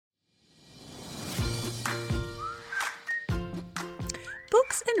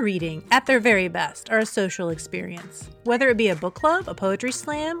Books and reading, at their very best, are a social experience. Whether it be a book club, a poetry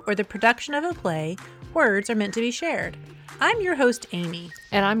slam, or the production of a play, words are meant to be shared. I'm your host, Amy.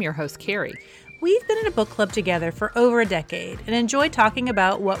 And I'm your host, Carrie. We've been in a book club together for over a decade and enjoy talking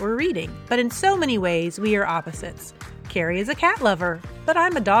about what we're reading, but in so many ways, we are opposites. Carrie is a cat lover, but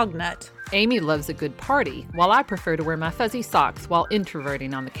I'm a dog nut. Amy loves a good party, while I prefer to wear my fuzzy socks while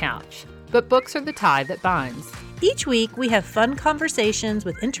introverting on the couch. But books are the tie that binds. Each week, we have fun conversations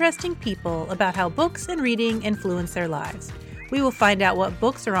with interesting people about how books and reading influence their lives. We will find out what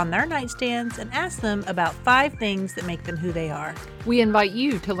books are on their nightstands and ask them about 5 things that make them who they are. We invite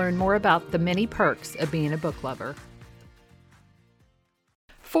you to learn more about the many perks of being a book lover.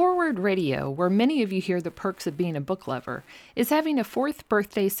 Forward Radio, where many of you hear the perks of being a book lover, is having a 4th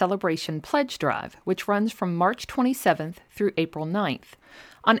birthday celebration pledge drive, which runs from March 27th through April 9th.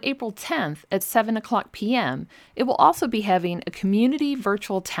 On April 10th at 7 o'clock p.m., it will also be having a community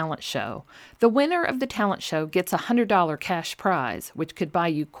virtual talent show. The winner of the talent show gets a $100 cash prize, which could buy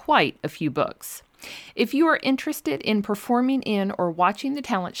you quite a few books. If you are interested in performing in or watching the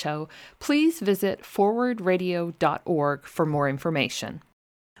talent show, please visit forwardradio.org for more information.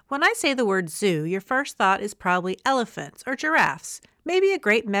 When I say the word zoo, your first thought is probably elephants or giraffes. Maybe a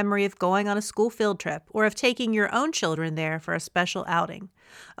great memory of going on a school field trip or of taking your own children there for a special outing.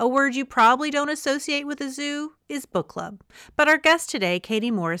 A word you probably don't associate with a zoo is book club. But our guest today, Katy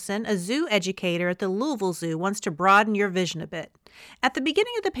Morrison, a zoo educator at the Louisville Zoo, wants to broaden your vision a bit. At the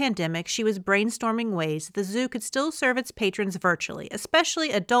beginning of the pandemic, she was brainstorming ways that the zoo could still serve its patrons virtually,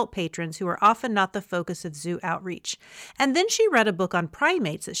 especially adult patrons who are often not the focus of zoo outreach. And then she read a book on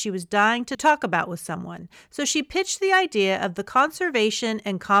primates that she was dying to talk about with someone. So she pitched the idea of the Conservation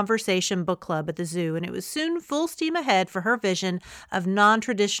and Conversation Book Club at the zoo, and it was soon full steam ahead for her vision of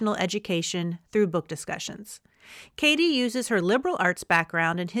non-traditional education through book discussions. Katy uses her liberal arts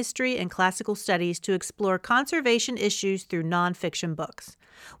background in history and classical studies to explore conservation issues through nonfiction books.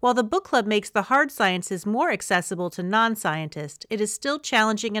 While the book club makes the hard sciences more accessible to non-scientists, it is still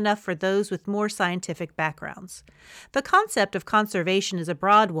challenging enough for those with more scientific backgrounds. The concept of conservation is a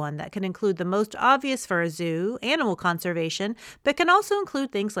broad one that can include the most obvious for a zoo, animal conservation, but can also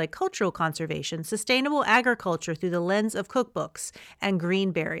include things like cultural conservation, sustainable agriculture through the lens of cookbooks, and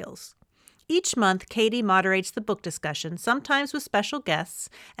green burials. Each month, Katy moderates the book discussion, sometimes with special guests,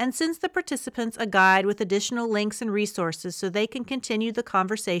 and sends the participants a guide with additional links and resources so they can continue the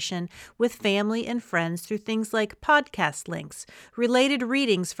conversation with family and friends through things like podcast links, related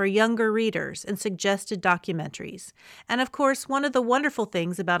readings for younger readers, and suggested documentaries. And of course, one of the wonderful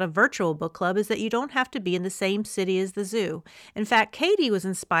things about a virtual book club is that you don't have to be in the same city as the zoo. In fact, Katy was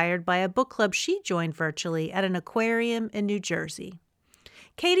inspired by a book club she joined virtually at an aquarium in New Jersey.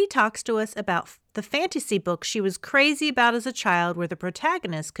 Katy talks to us about the fantasy books she was crazy about as a child where the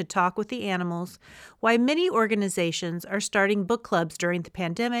protagonist could talk with the animals, why many organizations are starting book clubs during the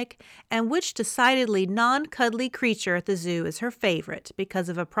pandemic, and which decidedly non-cuddly creature at the zoo is her favorite because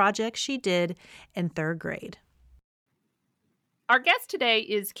of a project she did in 3rd grade. Our guest today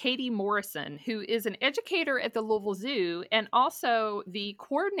is Katy Morrison, who is an educator at the Louisville Zoo and also the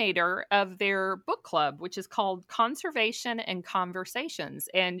coordinator of their book club, which is called Conservation and Conversations.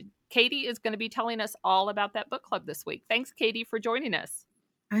 And Katy is going to be telling us all about that book club this week. Thanks, Katy, for joining us.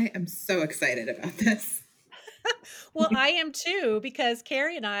 I am so excited about this. Well, I am too, because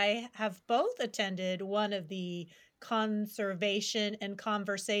Carrie and I have both attended one of the Conservation and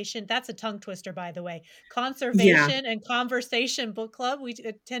Conversation. That's a tongue twister, by the way. Conservation and Conversation Book Club. We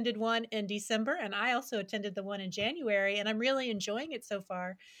attended one in December, and I also attended the one in January, and I'm really enjoying it so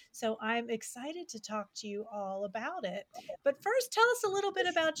far. So I'm excited to talk to you all about it. But first, tell us a little bit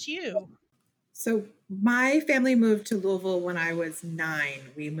about you. So my family moved to Louisville when I was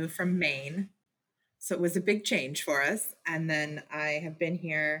 9. We moved from Maine. So it was a big change for us. And then I have been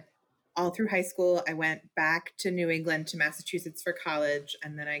here all through high school. I went back to New England, to Massachusetts for college.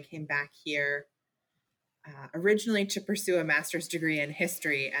 And then I came back here originally to pursue a master's degree in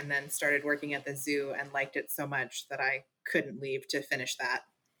history, and then started working at the zoo and liked it so much that I couldn't leave to finish that.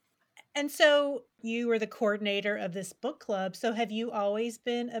 And so you were the coordinator of this book club. So have you always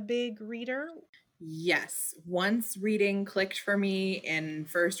been a big reader? Yes. Once reading clicked for me in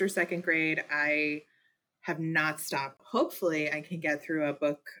 1st or 2nd grade, I have not stopped. Hopefully I can get through a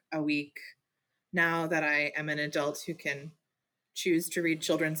book a week now that I am an adult who can choose to read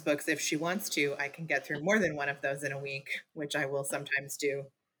children's books if she wants to. I can get through more than one of those in a week, which I will sometimes do.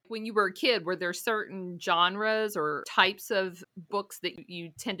 When you were a kid, were there certain genres or types of books that you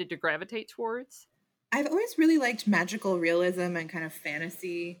tended to gravitate towards? I've always really liked magical realism and kind of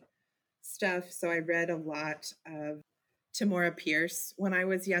fantasy stuff. So I read a lot of Tamora Pierce when I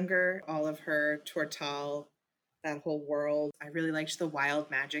was younger, all of her Tortall, that whole world. I really liked the Wild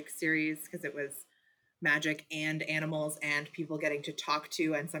Magic series because it was magic and animals and people getting to talk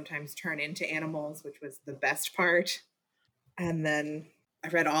to and sometimes turn into animals, which was the best part. And then I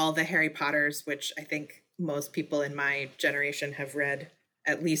read all the Harry Potters, which I think most people in my generation have read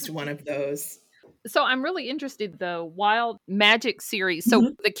at least one of those. So I'm really interested, the Wild Magic series.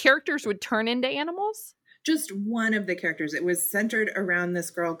 So the characters would turn into animals? Just one of the characters. It was centered around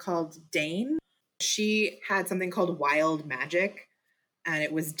this girl called Dane. She had something called wild magic, and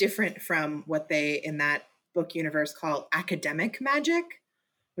it was different from what they in that book universe call academic magic,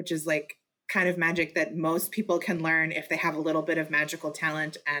 which is like kind of magic that most people can learn if they have a little bit of magical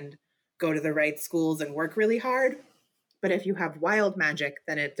talent and go to the right schools and work really hard. But if you have wild magic,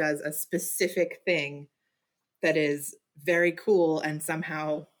 then it does a specific thing that is very cool and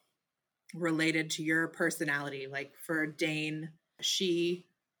somehow related to your personality. Like for Dane, she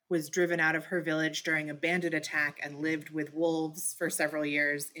was driven out of her village during a bandit attack and lived with wolves for several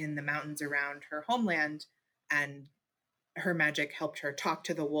years in the mountains around her homeland. And her magic helped her talk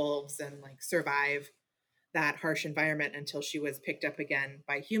to the wolves and like survive that harsh environment until she was picked up again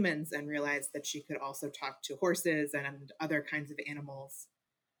by humans and realized that she could also talk to horses and other kinds of animals.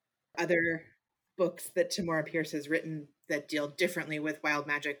 Other books that Tamora Pierce has written that deal differently with wild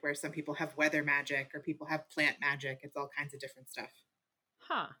magic, where some people have weather magic or people have plant magic. It's all kinds of different stuff.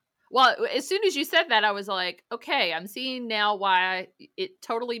 Huh. Well, as soon as you said that, I was like, okay, I'm seeing now why it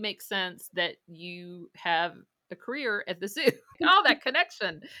totally makes sense that you have a career at the zoo. Oh, that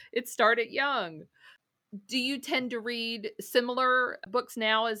connection. It started young. Do you tend to read similar books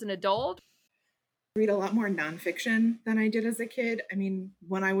now as an adult? I read a lot more nonfiction than I did as a kid. I mean,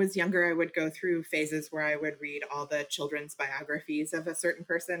 when I was younger, I would go through phases where I would read all the children's biographies of a certain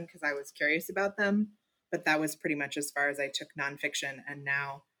person because I was curious about them. But that was pretty much as far as I took nonfiction. And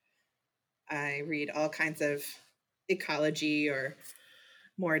now I read all kinds of ecology or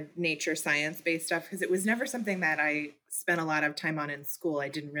more nature science based stuff because it was never something that I spent a lot of time on in school. I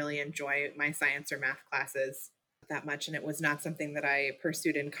didn't really enjoy my science or math classes that much, and it was not something that I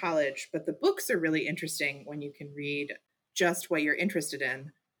pursued in college. But the books are really interesting when you can read just what you're interested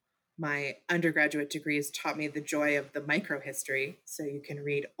in. My undergraduate degrees taught me the joy of the microhistory. So you can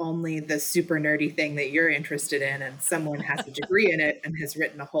read only the super nerdy thing that you're interested in, and someone has a degree in it and has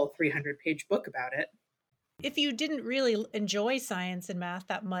written a whole 300-page book about it. If you didn't really enjoy science and math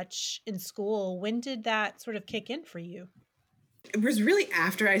that much in school, when did that sort of kick in for you? It was really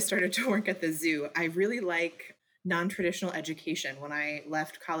after I started to work at the zoo. I really like non-traditional education. When I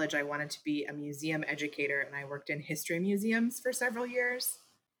left college, I wanted to be a museum educator, and I worked in history museums for several years.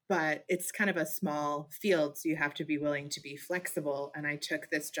 But it's kind of a small field, so you have to be willing to be flexible. And I took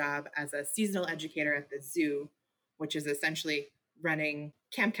this job as a seasonal educator at the zoo, which is essentially running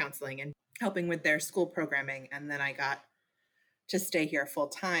camp counseling and helping with their school programming. And then I got to stay here full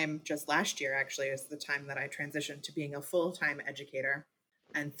time just last year, actually, is the time that I transitioned to being a full-time educator.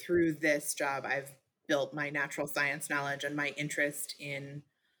 And through this job, I've built my natural science knowledge and my interest in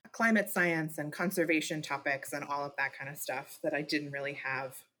climate science and conservation topics and all of that kind of stuff that I didn't really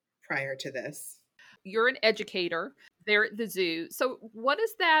have prior to this. You're an educator there at the zoo. So what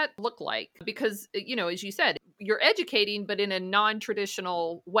does that look like? Because, as you said, you're educating, but in a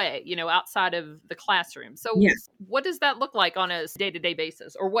non-traditional way, outside of the classroom. So What does that look like on a day-to-day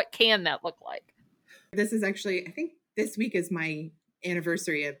basis? Or what can that look like? This is actually, I think this week is my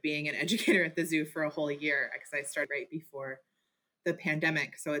anniversary of being an educator at the zoo for a whole year, because I started right before the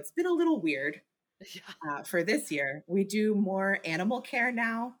pandemic. So it's been a little weird. For this year. We do more animal care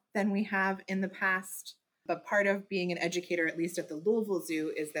now than we have in the past. But part of being an educator, at least at the Louisville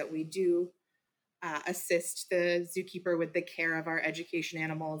Zoo, is that we do assist the zookeeper with the care of our education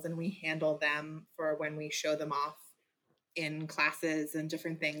animals, and we handle them for when we show them off in classes and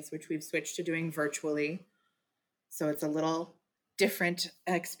different things, which we've switched to doing virtually. So it's a little different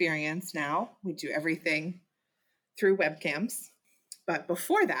experience now. We do everything through webcams. But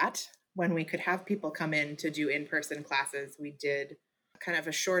before that, when we could have people come in to do in-person classes, we did kind of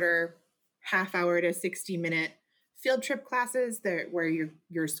a shorter half-hour to 60-minute field trip classes where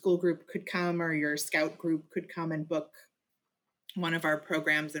your school group could come or your scout group could come and book one of our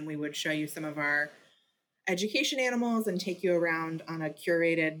programs, and we would show you some of our education animals and take you around on a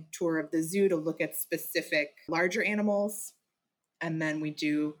curated tour of the zoo to look at specific larger animals. And then we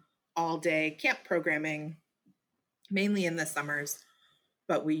do all-day camp programming, mainly in the summers.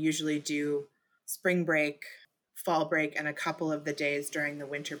 But we usually do spring break, fall break, and a couple of the days during the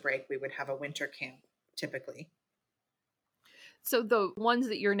winter break, we would have a winter camp typically. So the ones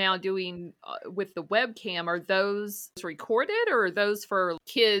that you're now doing with the webcam, are those recorded or are those for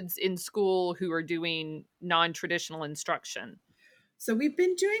kids in school who are doing non-traditional instruction? So we've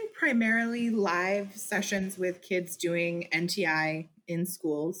been doing primarily live sessions with kids doing NTI in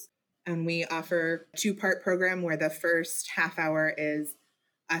schools. And we offer a 2-part program where the first half hour is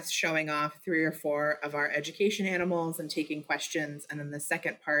us showing off 3 or 4 of our education animals and taking questions. And then the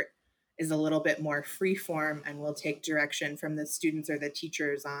second part is a little bit more free form, and we'll take direction from the students or the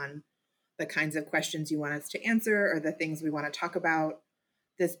teachers on the kinds of questions you want us to answer or the things we want to talk about.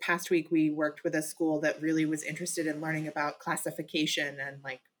 This past week, we worked with a school that really was interested in learning about classification and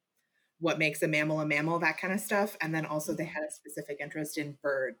like what makes a mammal, that kind of stuff. And then also they had a specific interest in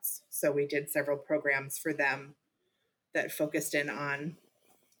birds. So we did several programs for them that focused in on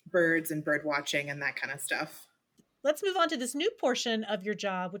birds and bird watching and that kind of stuff. Let's move on to this new portion of your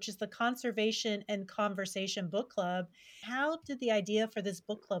job, which is the Conservation and Conversation Book Club. How did the idea for this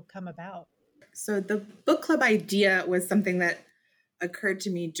book club come about? So the book club idea was something that occurred to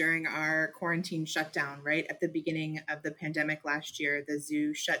me during our quarantine shutdown, right at the beginning of the pandemic last year. The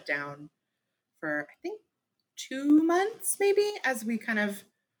zoo shut down for, I think, 2 months, maybe, as we kind of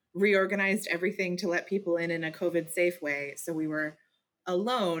reorganized everything to let people in a COVID safe way. So we were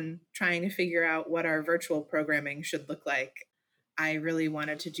alone trying to figure out what our virtual programming should look like. I really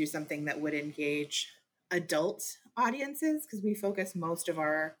wanted to do something that would engage adult audiences because we focus most of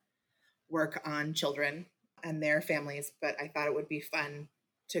our work on children and their families, but I thought it would be fun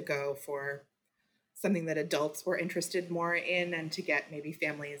to go for something that adults were interested more in and to get maybe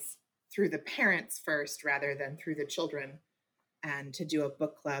families through the parents first rather than through the children, and to do a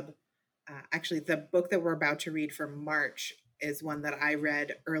book club. Actually, the book that we're about to read for March is one that I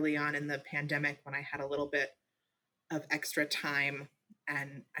read early on in the pandemic when I had a little bit of extra time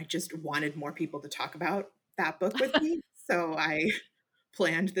and I just wanted more people to talk about that book with me. So I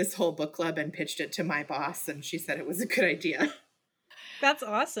planned this whole book club and pitched it to my boss, and she said it was a good idea. That's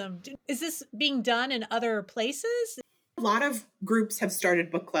awesome. Is this being done in other places? A lot of groups have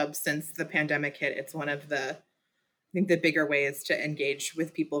started book clubs since the pandemic hit. It's one of the, I think, the bigger ways to engage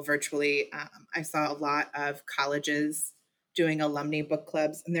with people virtually. I saw a lot of colleges doing alumni book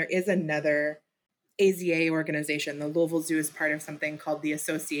clubs, and there is another AZA organization. The Louisville Zoo is part of something called the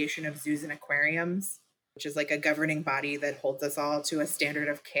Association of Zoos and Aquariums, which is like a governing body that holds us all to a standard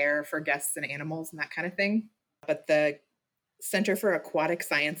of care for guests and animals and that kind of thing. But the Center for Aquatic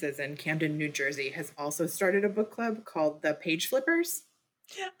Sciences in Camden, New Jersey has also started a book club called the Page Flippers.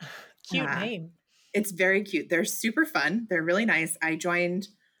 Cute name. It's very cute. They're super fun. They're really nice. I joined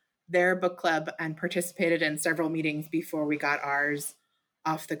their book club and participated in several meetings before we got ours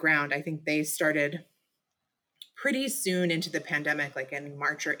off the ground. I think they started pretty soon into the pandemic, like in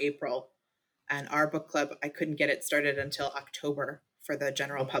March or April. And our book club, I couldn't get it started until October for the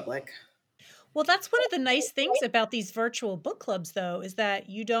general public. Well, that's one of the nice things about these virtual book clubs, though, is that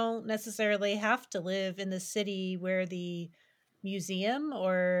you don't necessarily have to live in the city where the museum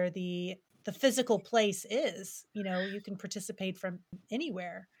or the physical place is. You know, you can participate from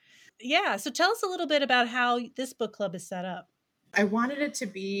anywhere. Yeah. So tell us a little bit about how this book club is set up. I wanted it to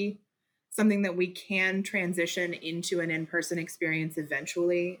be something that we can transition into an in-person experience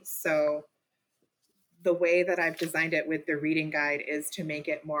eventually. So the way that I've designed it with the reading guide is to make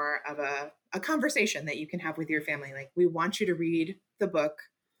it more of a conversation that you can have with your family. Like, we want you to read the book,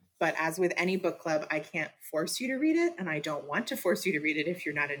 but as with any book club, I can't force you to read it. And I don't want to force you to read it if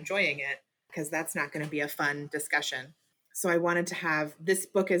you're not enjoying it, because that's not going to be a fun discussion. So I wanted to have this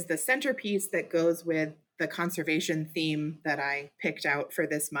book as the centerpiece that goes with the conservation theme that I picked out for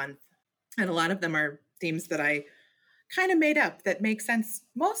this month. And a lot of them are themes that I kind of made up that make sense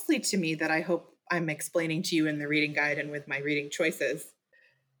mostly to me, that I hope I'm explaining to you in the reading guide and with my reading choices.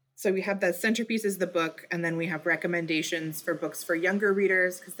 So we have the centerpiece is the book, and then we have recommendations for books for younger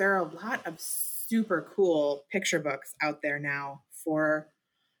readers, because there are a lot of super cool picture books out there now for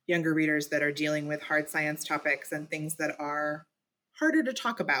younger readers that are dealing with hard science topics and things that are harder to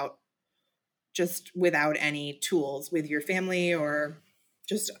talk about just without any tools with your family, or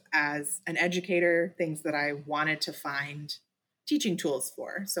just as an educator, things that I wanted to find teaching tools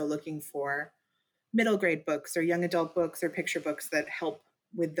for. So looking for middle grade books or young adult books or picture books that help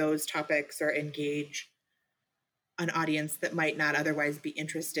with those topics or engage an audience that might not otherwise be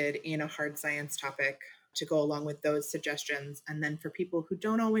interested in a hard science topic, to go along with those suggestions. And then for people who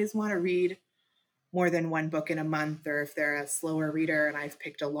don't always want to read more than one book in a month, or if they're a slower reader and I've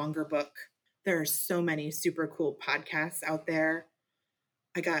picked a longer book, there are so many super cool podcasts out there.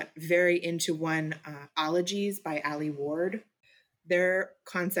 I got very into one, Ologies by Alie Ward. Their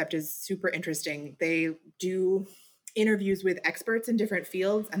concept is super interesting. They do interviews with experts in different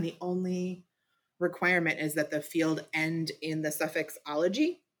fields, and the only requirement is that the field end in the suffix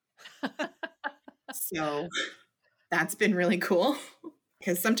ology. So that's been really cool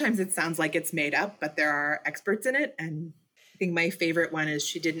because sometimes it sounds like it's made up, but there are experts in it. And I think my favorite one is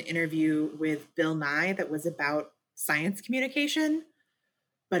she did an interview with Bill Nye that was about science communication,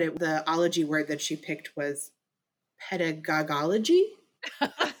 but the ology word that she picked was pedagogology,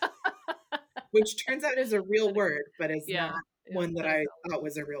 which turns out is a real word, but is not one that I thought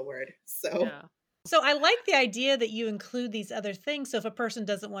was a real word. So So I like the idea that you include these other things. So if a person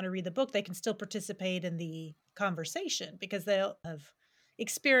doesn't want to read the book, they can still participate in the conversation because they'll have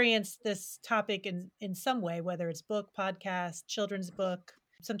experienced this topic in some way, whether it's book, podcast, children's book.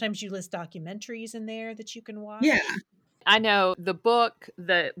 Sometimes you list documentaries in there that you can watch. yeah. I know the book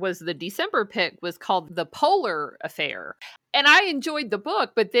that was the December pick was called The Polar Affair. And I enjoyed the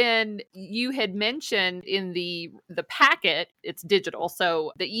book, but then you had mentioned in the packet, it's digital,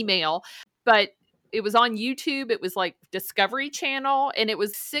 so the email, but it was on YouTube. It was like Discovery Channel, and it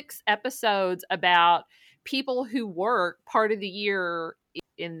was 6 episodes about people who work part of the year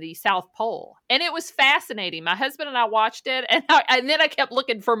in the South Pole. And it was fascinating. My husband and I watched it, and then I kept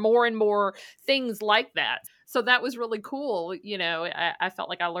looking for more and more things like that. So that was really cool. You know, I felt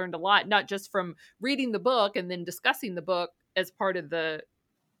like I learned a lot, not just from reading the book and then discussing the book as part of the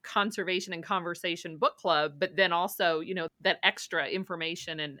conservation and conversation book club, but then also, you know, that extra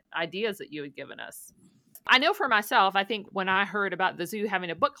information and ideas that you had given us. I know for myself, I think when I heard about the zoo having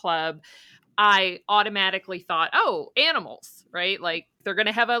a book club, I automatically thought, oh, animals, right? Like they're going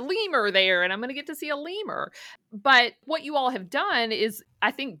to have a lemur there and I'm going to get to see a lemur. But what you all have done is,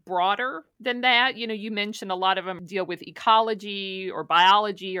 I think, broader than that. You know, you mentioned a lot of them deal with ecology or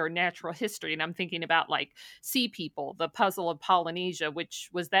biology or natural history. And I'm thinking about like Sea People, the Puzzle of Polynesia, which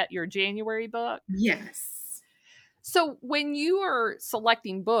was that your January book? Yes. So when you are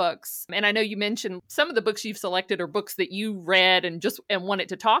selecting books, and I know you mentioned some of the books you've selected are books that you read and wanted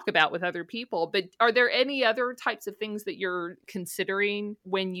to talk about with other people, but are there any other types of things that you're considering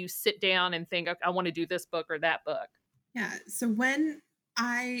when you sit down and think, I want to do this book or that book? Yeah. So when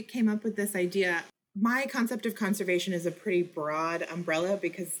I came up with this idea, my concept of conservation is a pretty broad umbrella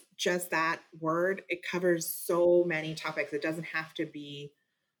because just that word, it covers so many topics. It doesn't have to be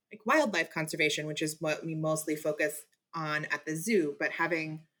like wildlife conservation, which is what we mostly focus on at the zoo. But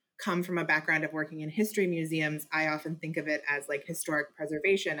having come from a background of working in history museums, I often think of it as like historic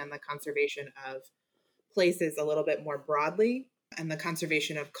preservation and the conservation of places a little bit more broadly, and the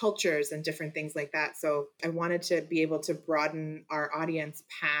conservation of cultures and different things like that. So I wanted to be able to broaden our audience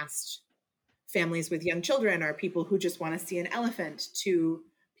past families with young children or people who just want to see an elephant to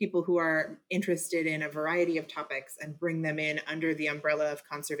people who are interested in a variety of topics and bring them in under the umbrella of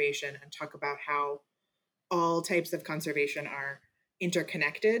conservation and talk about how all types of conservation are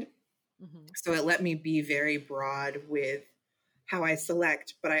interconnected. Mm-hmm. So it let me be very broad with how I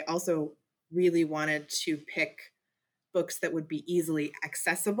select, but I also really wanted to pick books that would be easily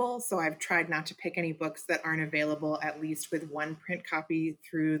accessible. So I've tried not to pick any books that aren't available, at least with one print copy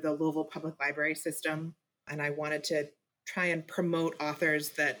through the Louisville Public Library system. And I wanted to try and promote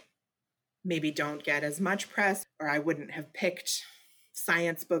authors that maybe don't get as much press, or I wouldn't have picked.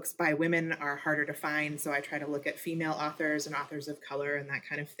 Science books by women are harder to find. So I try to look at female authors and authors of color and that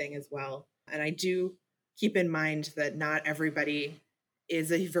kind of thing as well. And I do keep in mind that not everybody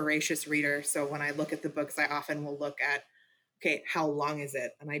is a voracious reader. So when I look at the books, I often will look at, okay, how long is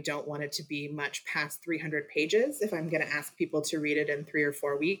it? And I don't want it to be much past 300 pages if I'm going to ask people to read it in 3 or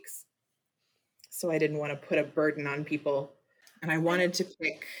 4 weeks. So I didn't want to put a burden on people. And I wanted to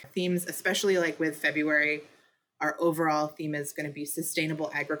pick themes, especially like with February, our overall theme is going to be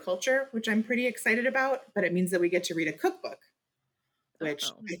sustainable agriculture, which I'm pretty excited about, but it means that we get to read a cookbook, which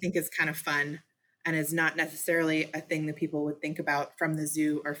I think is kind of fun and is not necessarily a thing that people would think about from the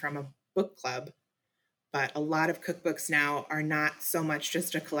zoo or from a book club. But a lot of cookbooks now are not so much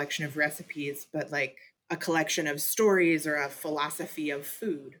just a collection of recipes, but like a collection of stories or a philosophy of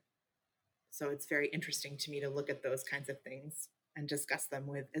food. So it's very interesting to me to look at those kinds of things and discuss them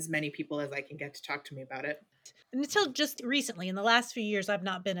with as many people as I can get to talk to me about it. Until just recently, in the last few years, I've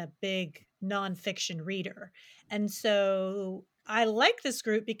not been a big nonfiction reader. And so I like this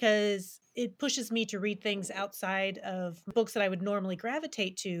group because it pushes me to read things outside of books that I would normally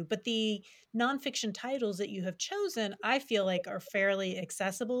gravitate to. But the nonfiction titles that you have chosen, I feel like are fairly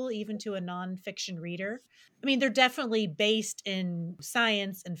accessible even to a nonfiction reader. I mean, they're definitely based in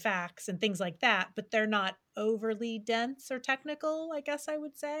science and facts and things like that, but they're not overly dense or technical, I guess I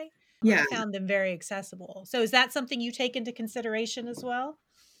would say. Yeah. I found them very accessible. So is that something you take into consideration as well?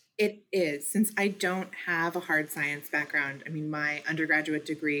 It is, since I don't have a hard science background. I mean, my undergraduate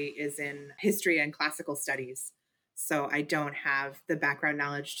degree is in history and classical studies. So I don't have the background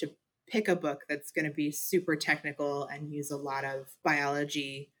knowledge to pick a book that's going to be super technical and use a lot of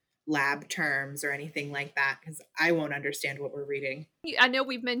biology lab terms or anything like that, because I won't understand what we're reading. I know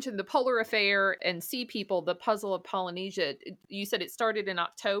we've mentioned the Polar Affair and Sea People, the Puzzle of Polynesia. You said it started in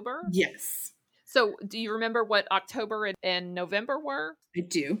October? Yes, So do you remember what October and November were? I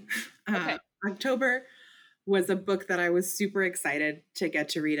do. Okay. October was a book that I was super excited to get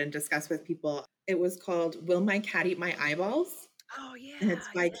to read and discuss with people. It was called Will My Cat Eat My Eyeballs? Oh, yeah. And it's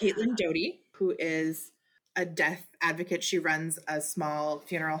by Caitlin Doughty, who is a death advocate. She runs a small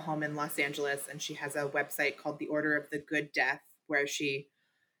funeral home in Los Angeles, and she has a website called The Order of the Good Death, where she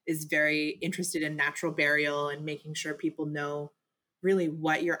is very interested in natural burial and making sure people know really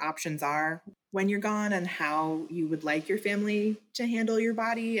what your options are when you're gone and how you would like your family to handle your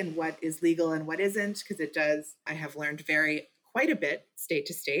body and what is legal and what isn't, because it does, I have learned, vary quite a bit state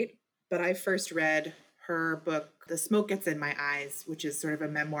to state. But I first read her book, The Smoke Gets in My Eyes, which is sort of a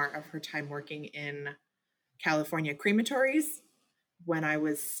memoir of her time working in California crematories when I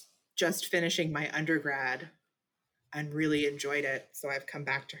was just finishing my undergrad and really enjoyed it. So I've come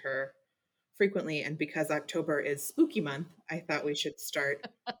back to her frequently. And because October is spooky month, I thought we should start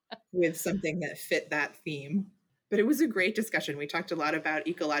with something that fit that theme. But it was a great discussion. We talked a lot about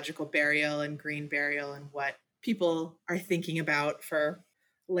ecological burial and green burial and what people are thinking about for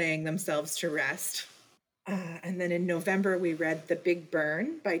laying themselves to rest. And then in November, we read The Big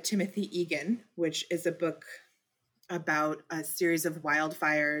Burn by Timothy Egan, which is a book about a series of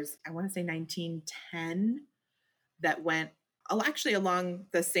wildfires, I want to say 1910, that went actually along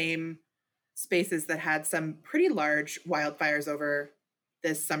the same spaces that had some pretty large wildfires over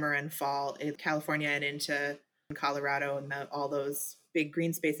this summer and fall in California and into Colorado and all those big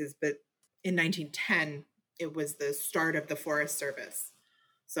green spaces. But in 1910, it was the start of the Forest Service.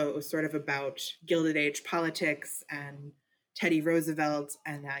 So it was sort of about Gilded Age politics and Teddy Roosevelt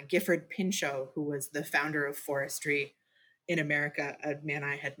and Gifford Pinchot, who was the founder of forestry in America, a man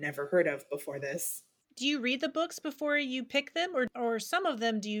I had never heard of before this. Do you read the books before you pick them, or some of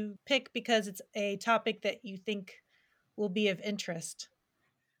them do you pick because it's a topic that you think will be of interest?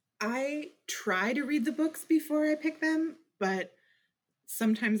 I try to read the books before I pick them, but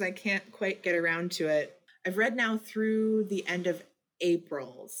sometimes I can't quite get around to it. I've read now through the end of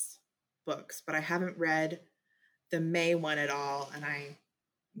April's books, but I haven't read the May one at all. And I'm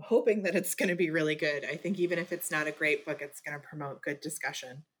hoping that it's going to be really good. I think even if it's not a great book, it's going to promote good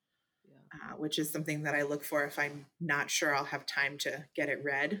discussion, which is something that I look for if I'm not sure I'll have time to get it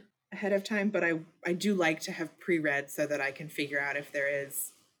read ahead of time. But I do like to have pre-read so that I can figure out if there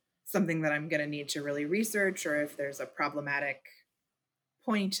is something that I'm going to need to really research, or if there's a problematic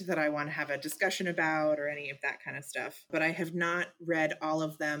point that I want to have a discussion about, or any of that kind of stuff. But I have not read all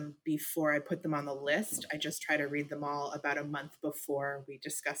of them before I put them on the list. I just try to read them all about a month before we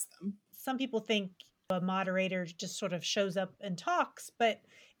discuss them. Some people think a moderator just sort of shows up and talks, but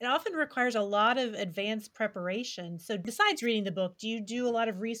it often requires a lot of advanced preparation. So besides reading the book, do you do a lot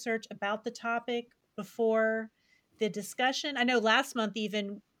of research about the topic before the discussion? I know last month,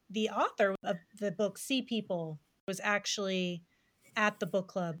 even the author of the book, Sea People, was actually at the book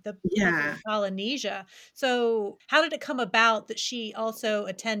club, the Puzzle of Polynesia. So how did it come about that she also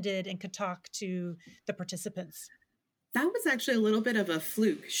attended and could talk to the participants? That was actually a little bit of a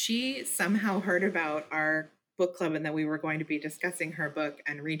fluke. She somehow heard about our book club and that we were going to be discussing her book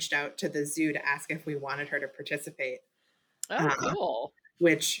and reached out to the zoo to ask if we wanted her to participate. Oh, cool.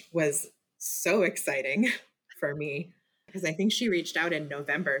 Which was so exciting for me, because I think she reached out in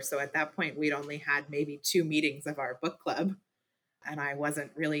November. So at that point, we'd only had maybe 2 meetings of our book club. And I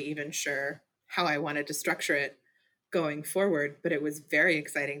wasn't really even sure how I wanted to structure it going forward, but it was very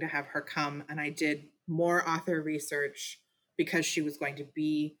exciting to have her come. And I did more author research because she was going to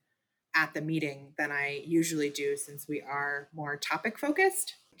be at the meeting than I usually do, since we are more topic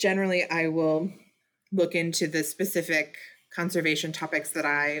focused. Generally, I will look into the specific conservation topics that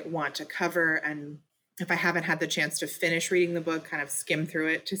I want to cover. And if I haven't had the chance to finish reading the book, kind of skim through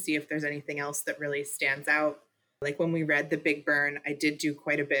it to see if there's anything else that really stands out. Like when we read The Big Burn, I did do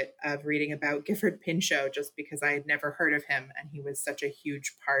quite a bit of reading about Gifford Pinchot, just because I had never heard of him. And he was such a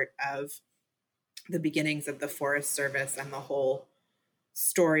huge part of the beginnings of the Forest Service and the whole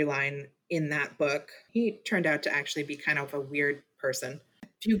storyline in that book. He turned out to actually be kind of a weird person.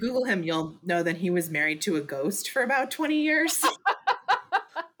 If you Google him, you'll know that he was married to a ghost for about 20 years.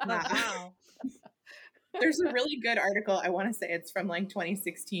 Wow. There's a really good article. I want to say it's from like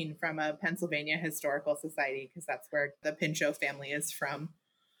 2016 from a Pennsylvania Historical Society, because that's where the Pinchot family is from.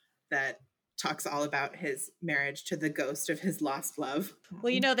 that talks all about his marriage to the ghost of his lost love.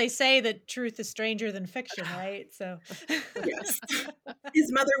 Well, they say that truth is stranger than fiction, right? So yes.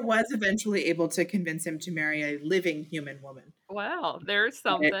 His mother was eventually able to convince him to marry a living human woman. Wow, there's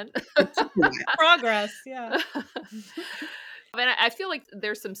something. Progress, yeah. And I feel like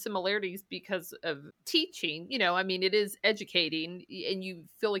there's some similarities because of teaching. It is educating, and you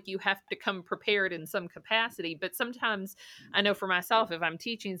feel like you have to come prepared in some capacity. But sometimes I know for myself, if I'm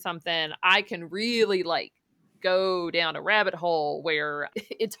teaching something, I can really go down a rabbit hole where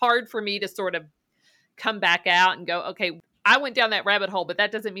it's hard for me to sort of come back out and go, okay, I went down that rabbit hole, but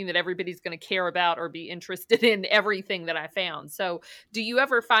that doesn't mean that everybody's going to care about or be interested in everything that I found. So do you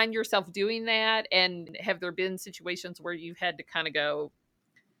ever find yourself doing that? And have there been situations where you've had to kind of go,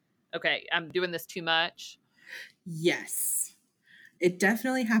 okay, I'm doing this too much? Yes, it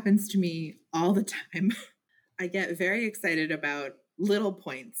definitely happens to me all the time. I get very excited about little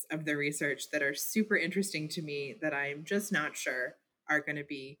points of the research that are super interesting to me that I'm just not sure are going to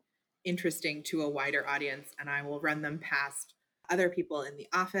be interesting to a wider audience, and I will run them past other people in the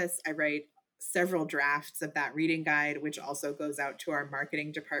office. I write several drafts of that reading guide, which also goes out to our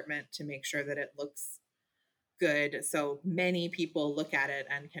marketing department to make sure that it looks good. So many people look at it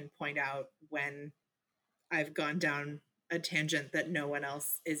and can point out when I've gone down a tangent that no one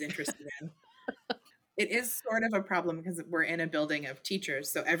else is interested in. It is sort of a problem because we're in a building of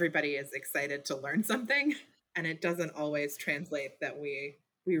teachers, so everybody is excited to learn something, and it doesn't always translate that we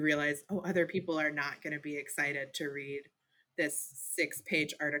realize, other people are not going to be excited to read this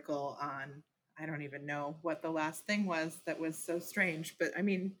 6-page article on, I don't even know what the last thing was that was so strange. But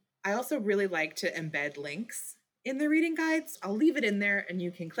I also really like to embed links in the reading guides. I'll leave it in there and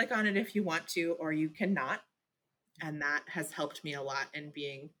you can click on it if you want to, or you cannot. And that has helped me a lot in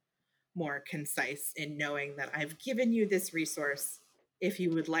being more concise in knowing that I've given you this resource. If you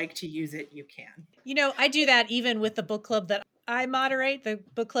would like to use it, you can. I do that even with the book club that I moderate, the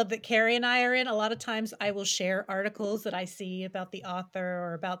book club that Carrie and I are in. A lot of times I will share articles that I see about the author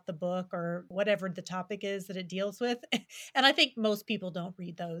or about the book or whatever the topic is that it deals with. And I think most people don't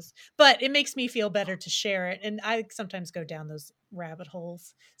read those, but it makes me feel better to share it. And I sometimes go down those rabbit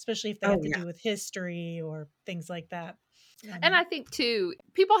holes, especially if they have to do with history or things like that. And I think, too,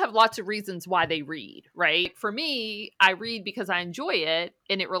 people have lots of reasons why they read, right? For me, I read because I enjoy it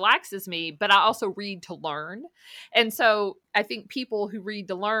and it relaxes me, but I also read to learn. And so I think people who read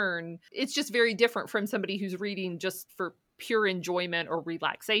to learn, it's just very different from somebody who's reading just for pure enjoyment or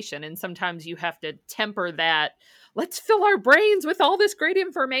relaxation. And sometimes you have to temper that, let's fill our brains with all this great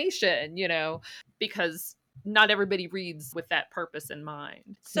information, because not everybody reads with that purpose in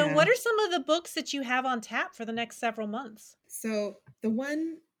mind. So what are some of the books that you have on tap for the next several months? So the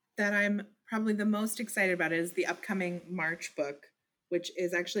one that I'm probably the most excited about is the upcoming March book, which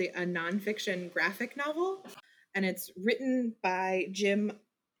is actually a nonfiction graphic novel. And it's written by Jim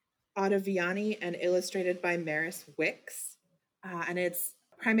Ottaviani and illustrated by Maris Wicks. And it's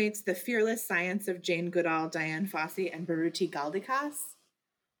Primates, the Fearless Science of Jane Goodall, Dian Fossey, and Birute Galdikas,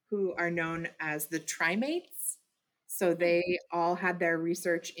 who are known as the Primates. So they all had their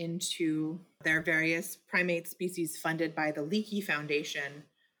research into their various primate species funded by the Leakey Foundation,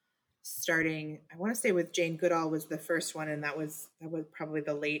 starting, I want to say with Jane Goodall was the first one, and that was probably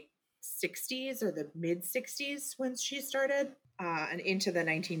the late 60s or the mid 60s when she started, and into the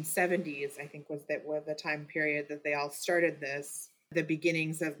 1970s, I think was the time period that they all started this, the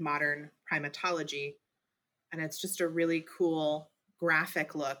beginnings of modern primatology. And it's just a really cool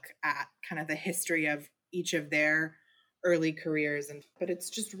graphic look at kind of the history of each of their early careers. But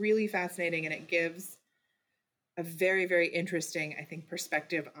it's just really fascinating, and it gives a very, very interesting, I think,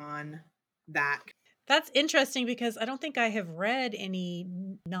 perspective on that. That's interesting because I don't think I have read any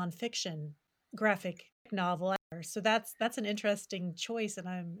nonfiction graphic novel. So that's an interesting choice, and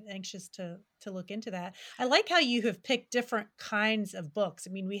I'm anxious to look into that. I like how you have picked different kinds of books.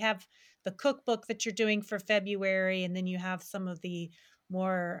 I mean, we have the cookbook that you're doing for February, and then you have some of the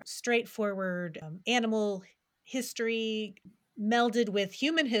more straightforward animal history melded with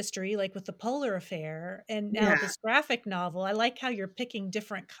human history, like with the polar affair, and now this graphic novel. I like how you're picking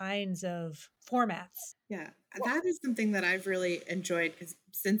different kinds of formats. Yeah, that is something that I've really enjoyed, because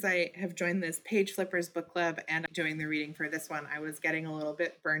since I have joined this Page Flippers book club and doing the reading for this one, I was getting a little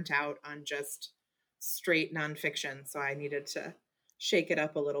bit burnt out on just straight nonfiction. So I needed to shake it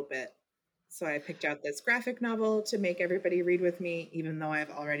up a little bit. So I picked out this graphic novel to make everybody read with me, even though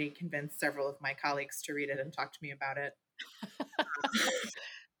I've already convinced several of my colleagues to read it and talk to me about it.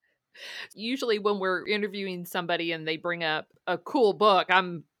 Usually when we're interviewing somebody and they bring up a cool book,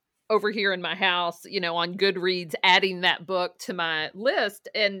 I'm over here in my house, on Goodreads, adding that book to my list.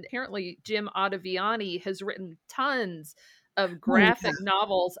 And apparently Jim Ottaviani has written tons of Oh, yeah. graphic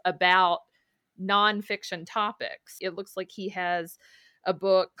novels about nonfiction topics. It looks like he has a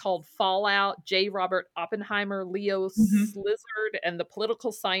book called Fallout, J. Robert Oppenheimer, Leo Mhm. Slizzard, and the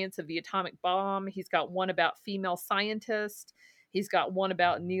Political Science of the Atomic Bomb. He's got one about female scientists. He's got one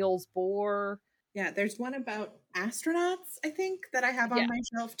about Niels Bohr. Yeah, there's one about astronauts, I think, that I have Yeah. on my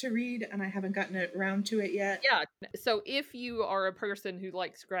shelf to read, and I haven't gotten around to it yet. Yeah. So if you are a person who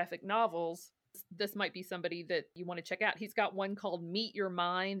likes graphic novels, this might be somebody that you want to check out. He's got one called Meet Your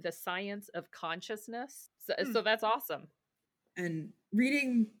Mind, The Science of Consciousness. So that's awesome. And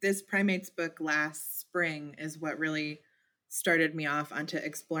reading this Primates book last spring is what really started me off onto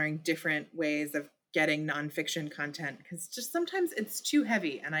exploring different ways of getting nonfiction content, because just sometimes it's too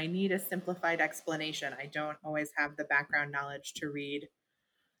heavy and I need a simplified explanation. I don't always have the background knowledge to read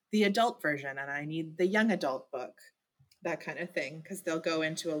the adult version, and I need the young adult book, that kind of thing, because they'll go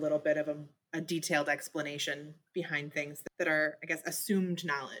into a little bit of a detailed explanation behind things that are, I guess, assumed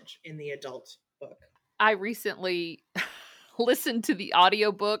knowledge in the adult book. I recently listened to the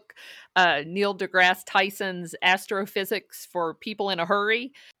audiobook, Neil deGrasse Tyson's Astrophysics for People in a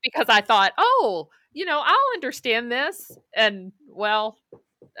Hurry, because I thought, I'll understand this. And well,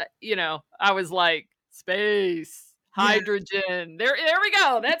 I was like, space, hydrogen. There we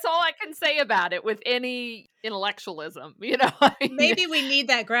go. That's all I can say about it with any intellectualism, Maybe we need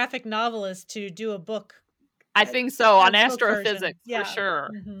that graphic novelist to do a book. I think so, on a book version. astrophysics, Yeah. for sure.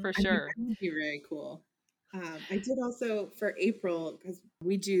 Mhm. For I think sure. that would be very cool. I did also for April, because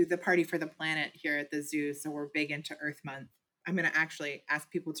we do the Party for the Planet here at the zoo, so we're big into Earth Month. I'm going to actually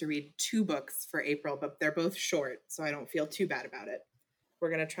ask people to read 2 books for April, but they're both short, so I don't feel too bad about it. We're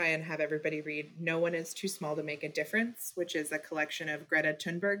going to try and have everybody read No One is Too Small to Make a Difference, which is a collection of Greta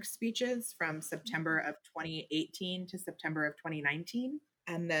Thunberg speeches from September of 2018 to September of 2019.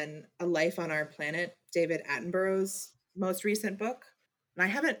 And then A Life on Our Planet, David Attenborough's most recent book. And I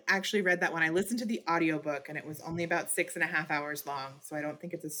haven't actually read that one. I listened to the audiobook and it was only about 6.5 hours long. So I don't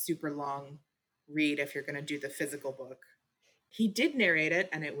think it's a super long read if you're going to do the physical book. He did narrate it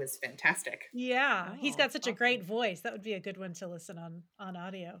and it was fantastic. Yeah, he's got such a great voice. That would be a good one to listen on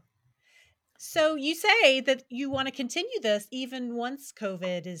audio. So you say that you want to continue this even once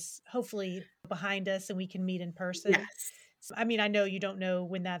COVID is hopefully behind us and we can meet in person. Yes. I mean, I know you don't know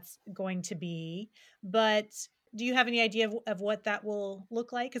when that's going to be, but do you have any idea of what that will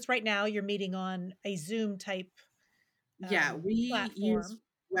look like? Because right now you're meeting on a Zoom type we platform, use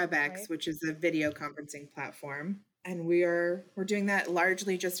WebEx, right? which is a video conferencing platform. And we're doing that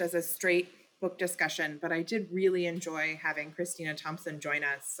largely just as a straight book discussion. But I did really enjoy having Christina Thompson join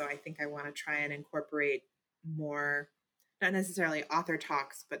us. So I think I want to try and incorporate more, not necessarily author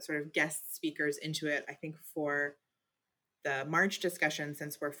talks, but sort of guest speakers into it. I think for the March discussion,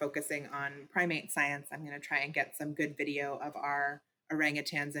 since we're focusing on primate science, I'm going to try and get some good video of our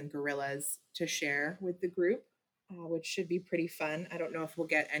orangutans and gorillas to share with the group, which should be pretty fun. I don't know if we'll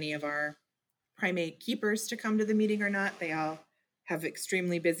get any of our primate keepers to come to the meeting or not. They all have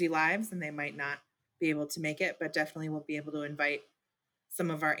extremely busy lives and they might not be able to make it, but definitely we'll be able to invite some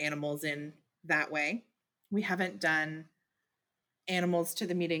of our animals in that way. We haven't done animals to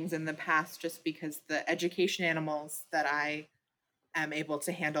the meetings in the past just because the education animals that I am able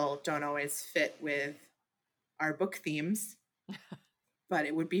to handle don't always fit with our book themes. But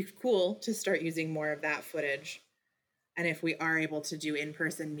it would be cool to start using more of that footage. And if we are able to do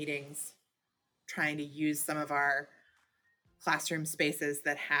in-person meetings, trying to use some of our classroom spaces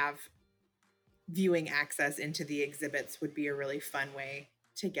that have viewing access into the exhibits would be a really fun way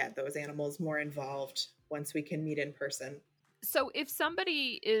to get those animals more involved once we can meet in person. So if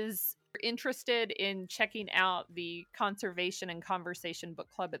somebody is interested in checking out the Conservation and Conversation Book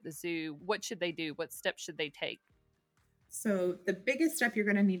Club at the zoo, what should they do? What steps should they take? So the biggest step you're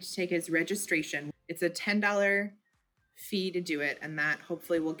going to need to take is registration. It's a $10 fee to do it, and that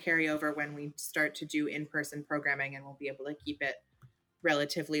hopefully will carry over when we start to do in-person programming, and we'll be able to keep it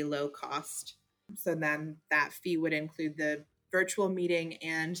relatively low cost. So then that fee would include the virtual meeting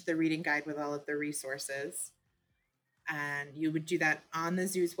and the reading guide with all of the resources. And you would do that on the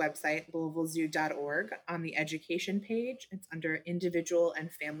zoo's website, louisvillezoo.org, on the education page. It's under individual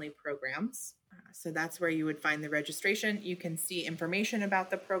and family programs. So that's where you would find the registration. You can see information about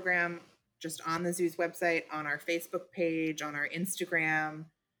the program just on the zoo's website, on our Facebook page, on our Instagram.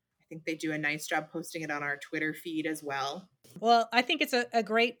 I think they do a nice job posting it on our Twitter feed as well. Well, I think it's a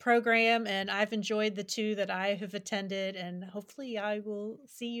great program, and I've enjoyed the 2 that I have attended, and hopefully I will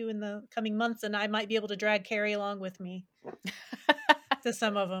see you in the coming months, and I might be able to drag Carrie along with me to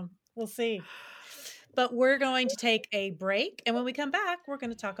some of them. We'll see. But we're going to take a break, and when we come back, we're going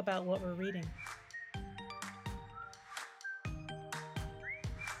to talk about what we're reading.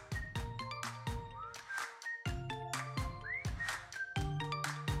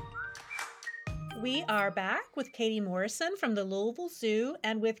 We are back with Katy Morrison from the Louisville Zoo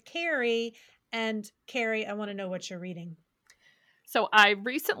and with Carrie. And Carrie, I want to know what you're reading. So I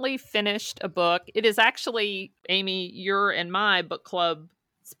recently finished a book. It is actually, Amy, your and my book club's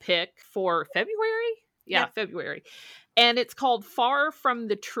pick for February. Yeah, yep. February. And it's called Far from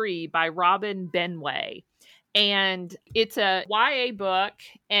the Tree by Robin Benway. And it's a YA book.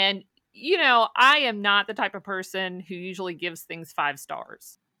 And, you know, I am not the type of person who usually gives things 5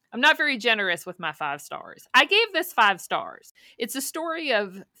 stars. I'm not very generous with my 5 stars. I gave this 5 stars. It's a story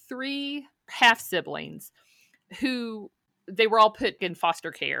of 3 half-siblings who they were all put in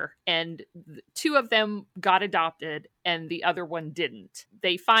foster care, and 2 of them got adopted and the other one didn't.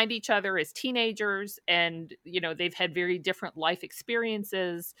 They find each other as teenagers, and, you know, they've had very different life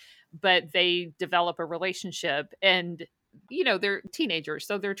experiences, but they develop a relationship, and, you know, they're teenagers,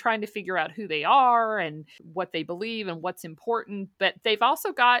 so they're trying to figure out who they are and what they believe and what's important. But they've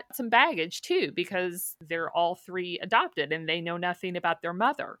also got some baggage too, because they're all 3 adopted and they know nothing about their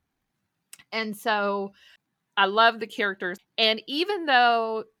mother. And so I love the characters. And even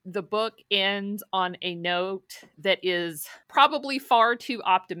though the book ends on a note that is probably far too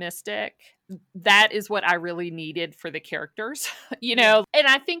optimistic, that is what I really needed for the characters, you know? And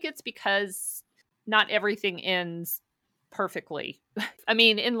I think it's because not everything ends perfectly. I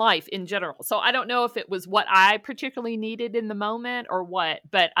mean, in life in general. So I don't know if it was what I particularly needed in the moment or what,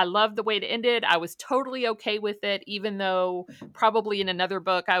 but I love the way it ended. I was totally okay with it, even though probably in another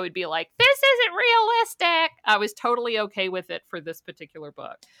book I would be like, this isn't realistic. I was totally okay with it for this particular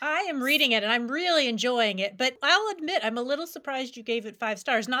book. I am reading it and I'm really enjoying it, but I'll admit I'm a little surprised you gave it 5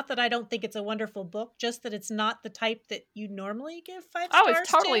 stars. Not that I don't think it's a wonderful book, just that it's not the type that you normally give 5 stars to. Oh,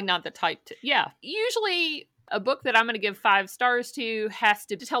 it's totally not the type to. Yeah. Usually a book that I'm going to give 5 stars to has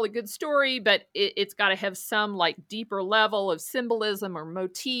to tell a good story, but it's got to have some like deeper level of symbolism or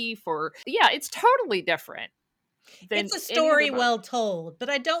motif, or it's totally different. It's a story well told, but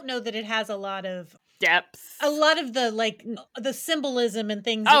I don't know that it has a lot of depth. A lot of the like the symbolism and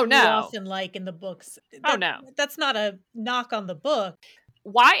things that we often like in the books. That's not a knock on the book.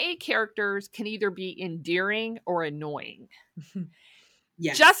 YA characters can either be endearing or annoying.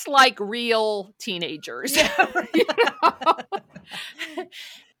 Yes. Just like real teenagers. Yeah. You know?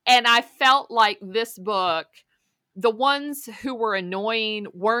 And I felt like this book, the ones who were annoying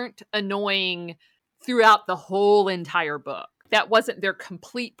weren't annoying throughout the whole entire book. That wasn't their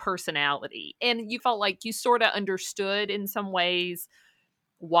complete personality. And you felt like you sort of understood in some ways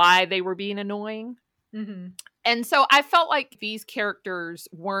why they were being annoying. Mm-hmm. And so I felt like these characters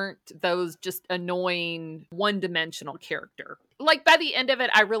weren't those just annoying one-dimensional character. Like by the end of it,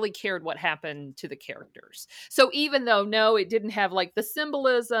 I really cared what happened to the characters. So even though, no, it didn't have like the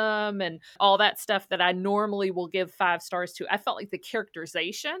symbolism and all that stuff that I normally will give 5 stars to, I felt like the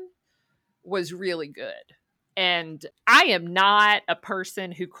characterization was really good. And I am not a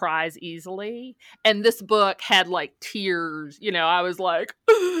person who cries easily. And this book had like tears, you know, I was like,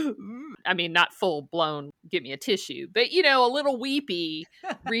 I mean, not full blown, give me a tissue, but, you know, a little weepy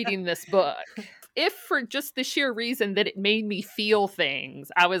reading this book. If for just the sheer reason that it made me feel things,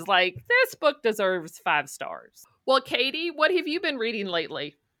 I was like, this book deserves 5 stars. Well, Katy, what have you been reading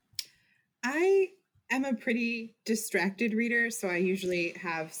lately? I am a pretty distracted reader, so I usually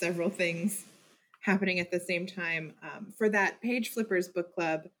have several things happening at the same time. For that Page Flippers book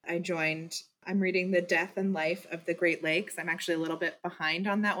club I joined, I'm reading The Death and Life of the Great Lakes. I'm actually a little bit behind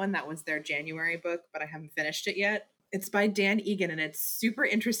on that one. That was their January book, but I haven't finished it yet. It's by Dan Egan, and it's super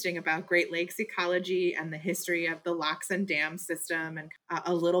interesting about Great Lakes ecology and the history of the locks and dams system, and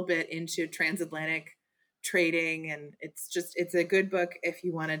a little bit into transatlantic trading. And it's a good book if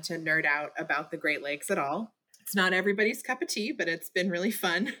you wanted to nerd out about the Great Lakes at all. It's not everybody's cup of tea, but it's been really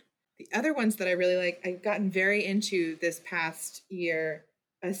fun. The other ones that I really like, I've gotten very into this past year,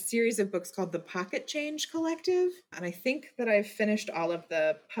 a series of books called the Pocket Change Collective. And I think that I've finished all of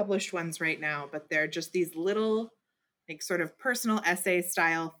the published ones right now, but they're just these little like sort of personal essay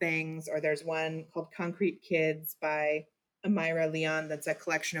style things. Or there's one called Concrete Kids by Amira Leon that's a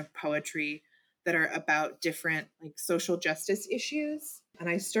collection of poetry that are about different like social justice issues. And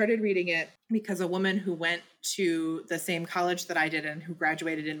I started reading it because a woman who went to the same college that I did and who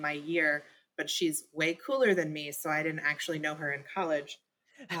graduated in my year, but she's way cooler than me, so I didn't actually know her in college,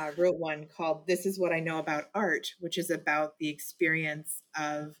 wrote one called This Is What I Know About Art, which is about the experience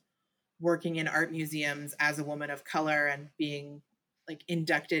of working in art museums as a woman of color and being like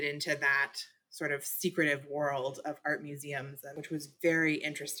inducted into that sort of secretive world of art museums, which was very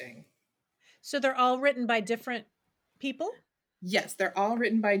interesting. So they're all written by different people? Yes, they're all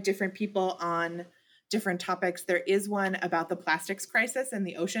written by different people on different topics. There is one about the plastics crisis in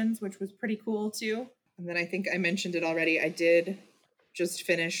the oceans, which was pretty cool too. And then I think I mentioned it already. I did just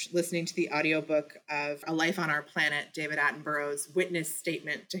finish listening to the audiobook of A Life on Our Planet, David Attenborough's witness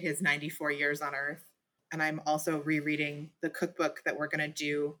statement to his 94 years on Earth. And I'm also rereading the cookbook that we're going to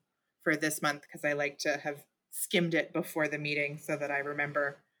do for this month, because I like to have skimmed it before the meeting so that I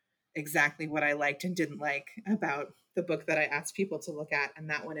remember exactly what I liked and didn't like about the book that I asked people to look at. And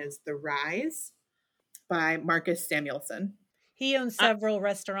that one is The Rise by Marcus Samuelson. He owns several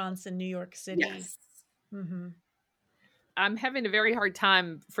restaurants in New York City. Yes. Mm-hmm. I'm having a very hard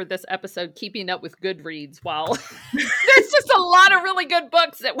time for this episode keeping up with Goodreads while there's just a lot of really good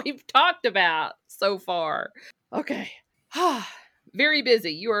books that we've talked about so far. Okay. Very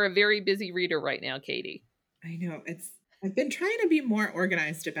busy. You are a very busy reader right now, Katy. I know. I've been trying to be more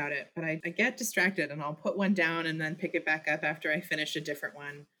organized about it, but I get distracted and I'll put one down and then pick it back up after I finish a different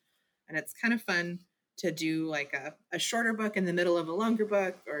one. And it's kind of fun to do like a shorter book in the middle of a longer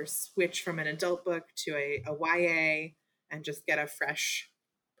book, or switch from an adult book to a YA and just get a fresh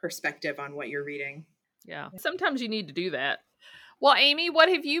perspective on what you're reading. Yeah. Sometimes you need to do that. Well, Amy, what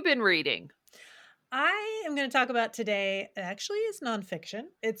have you been reading? I am going to talk about today, actually, is nonfiction.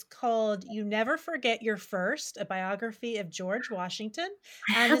 It's called You Never Forget Your First, a biography of George Washington.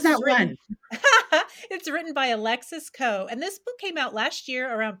 I have that one. It's written by Alexis Coe. And this book came out last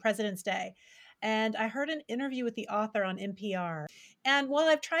year around President's Day. And I heard an interview with the author on NPR. And while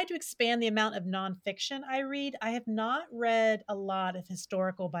I've tried to expand the amount of nonfiction I read, I have not read a lot of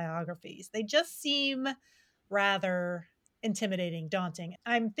historical biographies. They just seem rather intimidating, daunting.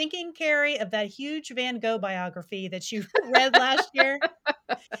 I'm thinking, Carrie, of that huge Van Gogh biography that you read last year.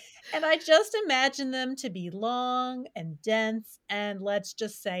 And I just imagine them to be long and dense and, let's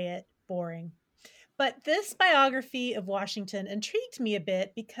just say it, boring. But this biography of Washington intrigued me a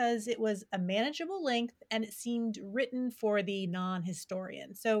bit because it was a manageable length and it seemed written for the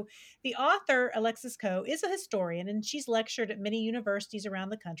non-historian. So the author, Alexis Coe, is a historian, and she's lectured at many universities around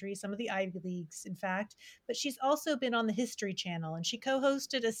the country, some of the Ivy Leagues, in fact, but she's also been on the History Channel, and she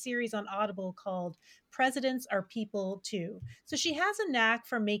co-hosted a series on Audible called Presidents Are People Too. So she has a knack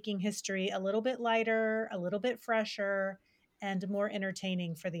for making history a little bit lighter, a little bit fresher, and more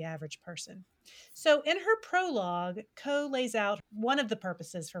entertaining for the average person. So in her prologue, Coe lays out one of the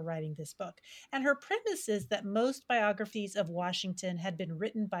purposes for writing this book. And her premise is that most biographies of Washington had been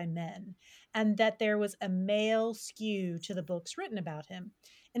written by men, and that there was a male skew to the books written about him.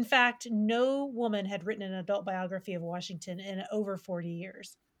 In fact, no woman had written an adult biography of Washington in over 40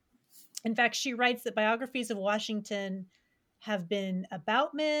 years. In fact, she writes that biographies of Washington have been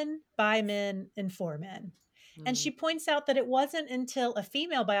about men, by men, and for men. And she points out that it wasn't until a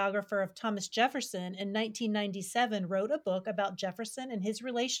female biographer of Thomas Jefferson in 1997 wrote a book about Jefferson and his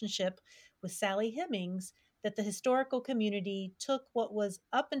relationship with Sally Hemings that the historical community took what was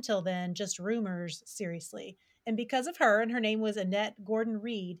up until then just rumors seriously. And because of her, and her name was Annette Gordon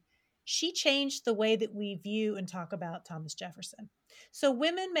Reed, she changed the way that we view and talk about Thomas Jefferson. So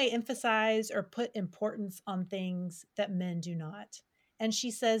women may emphasize or put importance on things that men do not. And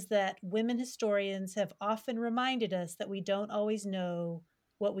she says that women historians have often reminded us that we don't always know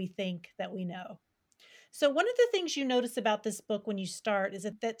what we think that we know. So one of the things you notice about this book when you start is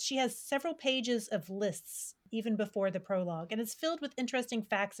that she has several pages of lists even before the prologue, and it's filled with interesting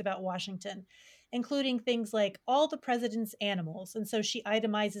facts about Washington, including things like all the president's animals. And so she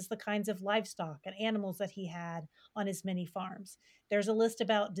itemizes the kinds of livestock and animals that he had on his many farms. There's a list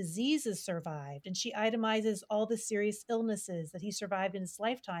about diseases survived, and she itemizes all the serious illnesses that he survived in his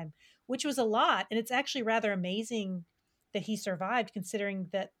lifetime, which was a lot. And it's actually rather amazing that he survived, considering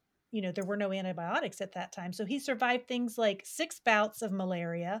that, you know, there were no antibiotics at that time. So he survived things like 6 bouts of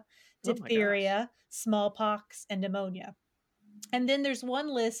malaria, diphtheria, smallpox, and pneumonia. And then there's one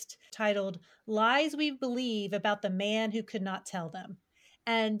list titled Lies We Believe About the Man Who Could Not Tell Them.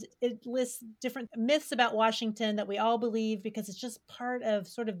 And it lists different myths about Washington that we all believe because it's just part of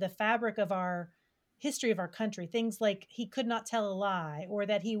sort of the fabric of our history of our country. Things like he could not tell a lie, or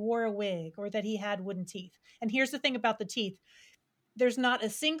that he wore a wig, or that he had wooden teeth. And here's the thing about the teeth. There's not a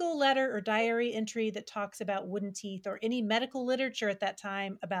single letter or diary entry that talks about wooden teeth, or any medical literature at that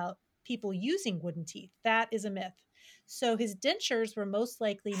time about people using wooden teeth. That is a myth. So his dentures were most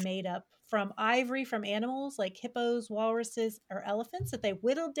likely made up from ivory from animals like hippos, walruses, or elephants that they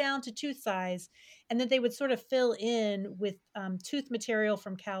whittled down to tooth size, and then they would sort of fill in with tooth material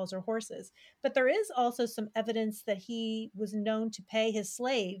from cows or horses. But there is also some evidence that he was known to pay his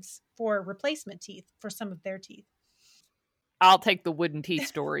slaves for replacement teeth for some of their teeth. I'll take the wooden teeth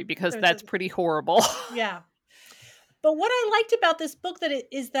story because that's pretty horrible. Yeah. But what I liked about this book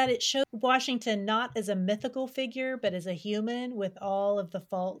is that it shows Washington not as a mythical figure, but as a human with all of the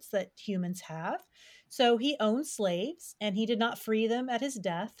faults that humans have. So he owned slaves and he did not free them at his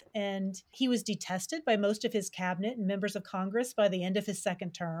death. And he was detested by most of his cabinet and members of Congress by the end of his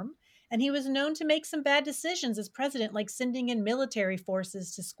second term. And he was known to make some bad decisions as president, like sending in military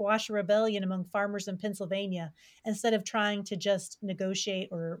forces to squash a rebellion among farmers in Pennsylvania instead of trying to just negotiate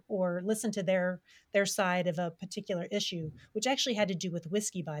or listen to their side of a particular issue, which actually had to do with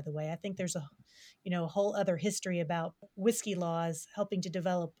whiskey, by the way. I think there's a whole other history about whiskey laws helping to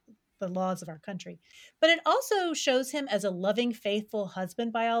develop the laws of our country. But it also shows him as a loving, faithful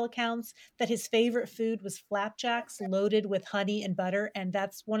husband by all accounts, that his favorite food was flapjacks loaded with honey and butter. And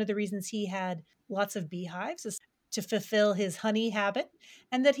that's one of the reasons he had lots of beehives, is to fulfill his honey habit,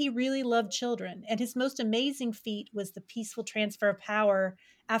 and that he really loved children. And his most amazing feat was the peaceful transfer of power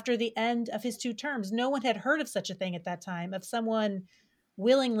after the end of his 2 terms. No one had heard of such a thing at that time, of someone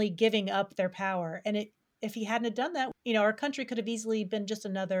willingly giving up their power. And if he hadn't have done that, our country could have easily been just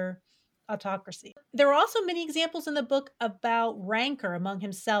another autocracy. There are also many examples in the book about rancor among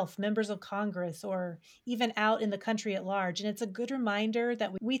himself, members of Congress, or even out in the country at large. And it's a good reminder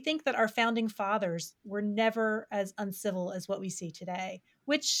that we think that our founding fathers were never as uncivil as what we see today,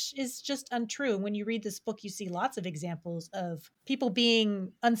 which is just untrue. When you read this book, you see lots of examples of people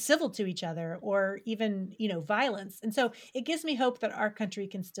being uncivil to each other, or even, violence. And so it gives me hope that our country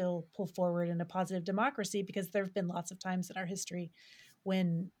can still pull forward in a positive democracy, because there have been lots of times in our history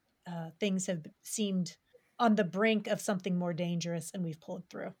when things have seemed on the brink of something more dangerous and we've pulled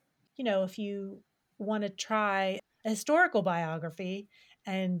through. If you want to try a historical biography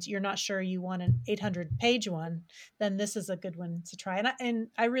and you're not sure you want an 800-page one, then this is a good one to try. And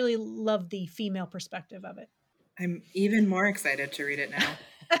I really love the female perspective of it. I'm even more excited to read it now.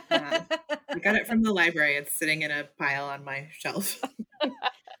 I got it from the library. It's sitting in a pile on my shelf.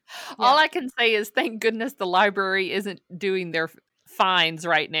 All I can say is thank goodness the library isn't doing their fines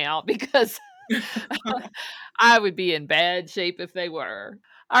right now, because I would be in bad shape if they were.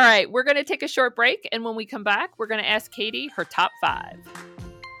 All right, we're going to take a short break, and when we come back, we're going to ask Katy her top 5.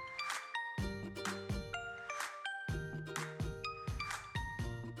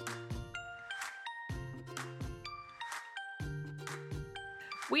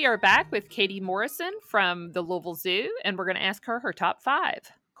 We are back with Katy Morrison from the Louisville Zoo, and we're going to ask her top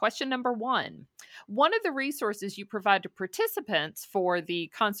 5. Question number 1. One of the resources you provide to participants for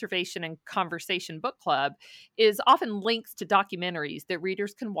the Conservation and Conversation Book Club is often links to documentaries that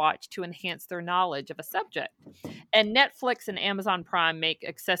readers can watch to enhance their knowledge of a subject. And Netflix and Amazon Prime make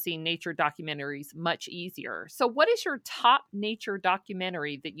accessing nature documentaries much easier. So what is your top nature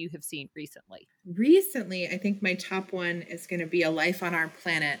documentary that you have seen recently? Recently, I think my top one is going to be A Life on Our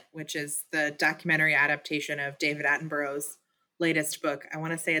Planet, which is the documentary adaptation of David Attenborough's latest book. I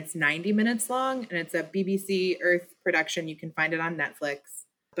want to say it's 90 minutes long, and it's a BBC Earth production. You can find it on Netflix.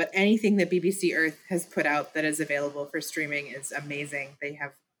 But anything that BBC Earth has put out that is available for streaming is amazing. They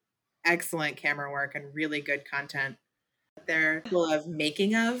have excellent camera work and really good content. They're full of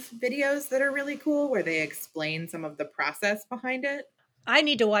making of videos that are really cool, where they explain some of the process behind it. I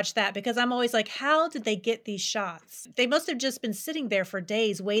need to watch that, because I'm always like, how did they get these shots? They must have just been sitting there for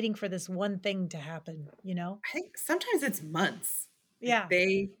days waiting for this one thing to happen, I think sometimes it's months. Yeah.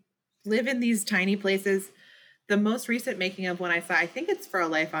 They live in these tiny places. The most recent making of one I saw, I think it's for A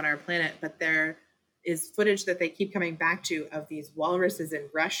Life on Our Planet, but there is footage that they keep coming back to of these walruses in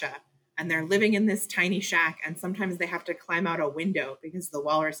Russia, and they're living in this tiny shack, and sometimes they have to climb out a window because the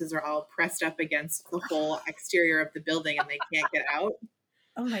walruses are all pressed up against the whole exterior of the building and they can't get out.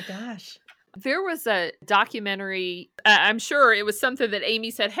 Oh my gosh. There was a documentary, I'm sure it was something that Amy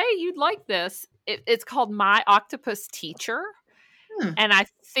said, hey, you'd like this. It's called My Octopus Teacher. And I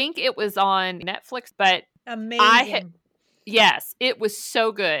think it was on Netflix, but amazing. Yes, it was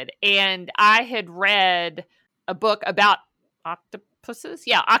so good. And I had read a book about octopuses.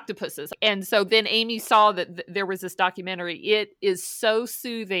 Yeah, octopuses. And so then Amy saw that there was this documentary. It is so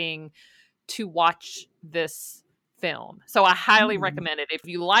soothing to watch this film. So I highly recommend it. If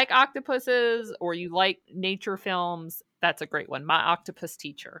you like octopuses or you like nature films, that's a great one. My Octopus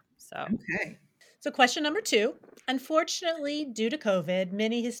Teacher. So okay. So, question number 2. Unfortunately, due to COVID,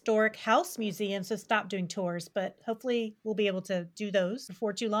 many historic house museums have stopped doing tours, but hopefully we'll be able to do those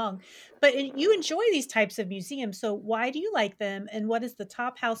before too long. But you enjoy these types of museums, so why do you like them? And what is the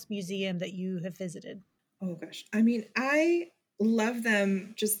top house museum that you have visited? Oh gosh. I mean, I love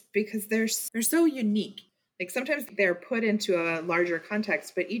them just because they're so unique. Like sometimes they're put into a larger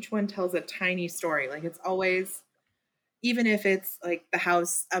context, but each one tells a tiny story. Like it's always, even if it's like the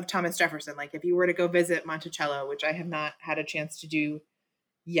house of Thomas Jefferson, like if you were to go visit Monticello, which I have not had a chance to do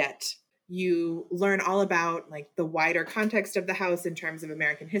yet, you learn all about like the wider context of the house in terms of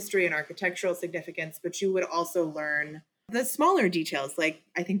American history and architectural significance, but you would also learn the smaller details. Like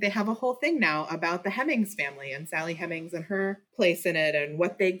I think they have a whole thing now about the Hemings family and Sally Hemings and her place in it and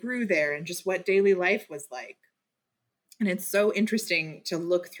what they grew there and just what daily life was like. And it's so interesting to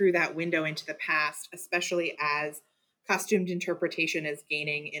look through that window into the past, especially as costumed interpretation is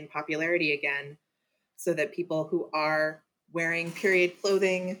gaining in popularity again, so that people who are wearing period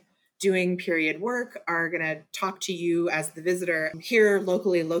clothing, doing period work, are going to talk to you as the visitor. Here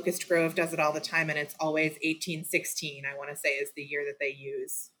locally, Locust Grove does it all the time, and it's always 1816, I want to say, is the year that they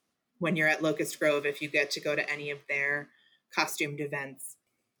use when you're at Locust Grove, if you get to go to any of their costumed events.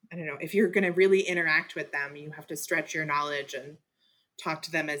 I don't know, if you're going to really interact with them, you have to stretch your knowledge and talk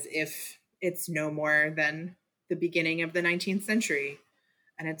to them as if it's no more than the beginning of the 19th century.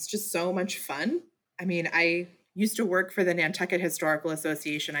 And it's just so much fun. I mean, I used to work for the Nantucket Historical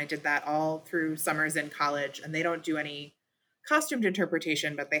Association. I did that all through summers in college, and they don't do any costumed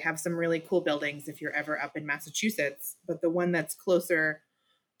interpretation, but they have some really cool buildings if you're ever up in Massachusetts. But the one that's closer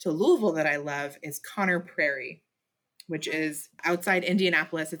to Louisville that I love is Connor Prairie, which is outside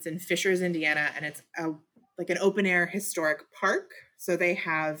Indianapolis. It's in Fishers, Indiana, and it's like an open air historic park. So they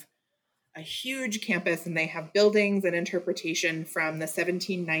have a huge campus, and they have buildings and interpretation from the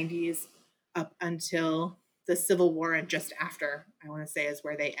 1790s up until the Civil War, and just after, I want to say, is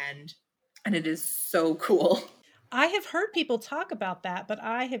where they end. And it is so cool. I have heard people talk about that, but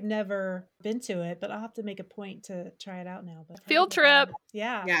I have never been to it, but I'll have to make a point to try it out now. But Field trip.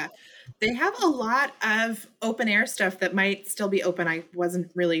 Yeah. Yeah. They have a lot of open air stuff that might still be open. I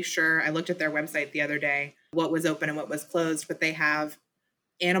wasn't really sure. I looked at their website the other day, what was open and what was closed, but they have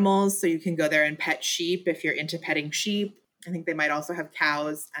animals, so you can go there and pet sheep if you're into petting sheep. I think they might also have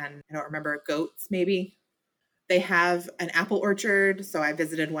cows, and I don't remember, goats maybe. They have an apple orchard. So I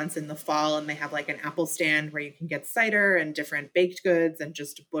visited once in the fall, and they have like an apple stand where you can get cider and different baked goods and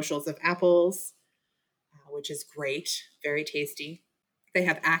just bushels of apples, which is great. Very tasty. They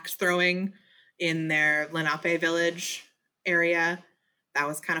have axe throwing in their Lenape Village area. That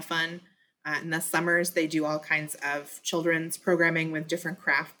was kind of fun. In the summers, they do all kinds of children's programming with different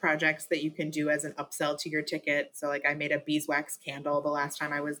craft projects that you can do as an upsell to your ticket. So like I made a beeswax candle the last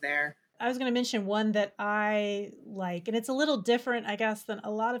time I was there. I was going to mention one that I like, and it's a little different, I guess, than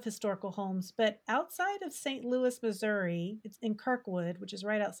a lot of historical homes, but outside of St. Louis, Missouri, it's in Kirkwood, which is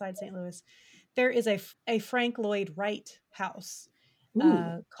right outside St. Louis, there is a Frank Lloyd Wright house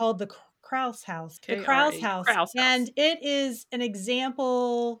called the Krause House. The Krause House. And it is an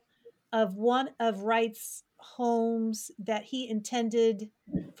example of one of Wright's homes that he intended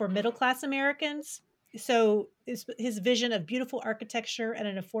for middle-class Americans. So his vision of beautiful architecture at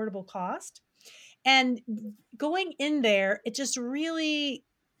an affordable cost. And going in there, it just really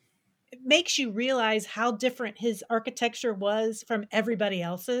makes you realize how different his architecture was from everybody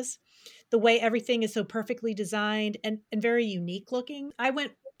else's. The way everything is so perfectly designed and very unique looking. I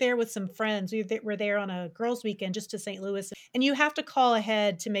went there with some friends. We were there on a girls' weekend just to St. Louis. And you have to call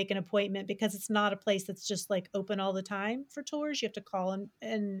ahead to make an appointment because it's not a place that's just like open all the time for tours. You have to call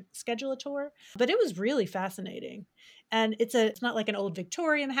and schedule a tour. But it was really fascinating. And it's not like an old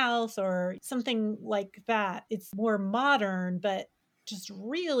Victorian house or something like that. It's more modern, but just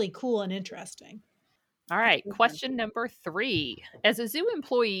really cool and interesting. All right, question number 3. As a zoo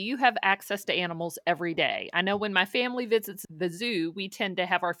employee, you have access to animals every day. I know when my family visits the zoo, we tend to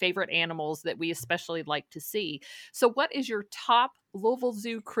have our favorite animals that we especially like to see. So what is your top Louisville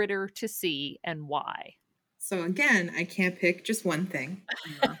Zoo critter to see and why? So again, I can't pick just one thing.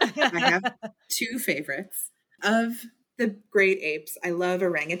 I have 2 favorites. Of the great apes, I love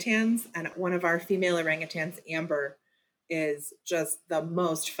orangutans, and one of our female orangutans, Amber, is just the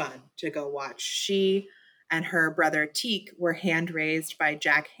most fun to go watch. She and her brother Teak were hand raised by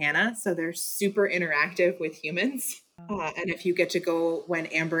Jack Hanna, so they're super interactive with humans. And if you get to go when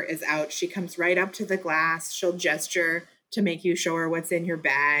Amber is out, she comes right up to the glass. She'll gesture to make you show her what's in your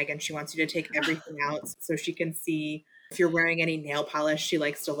bag, and she wants you to take everything out so she can see if you're wearing any nail polish. She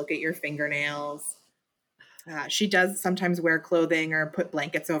likes to look at your fingernails. She does sometimes wear clothing or put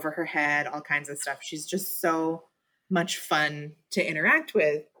blankets over her head, all kinds of stuff. She's just so much fun to interact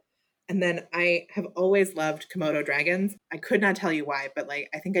with. And then I have always loved Komodo dragons. I could not tell you why, but like,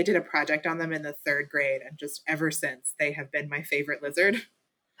 I think I did a project on them in the 3rd grade, and just ever since, they have been my favorite lizard.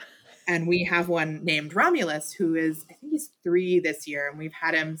 And we have one named Romulus, who is, I think he's 3 this year. And we've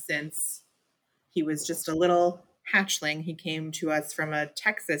had him since he was just a little hatchling. He came to us from a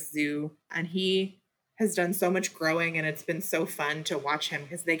Texas zoo, and he has done so much growing, and it's been so fun to watch him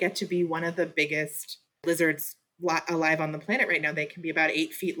because they get to be one of the biggest lizards alive on the planet right now. They can be about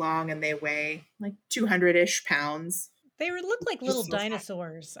 8 feet long, and they weigh like 200-ish pounds. They look like little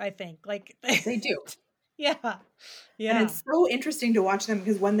dinosaurs, I think. Like they do. Yeah. And it's so interesting to watch them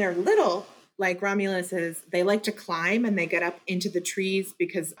because when they're little, like Romulus is, they like to climb and they get up into the trees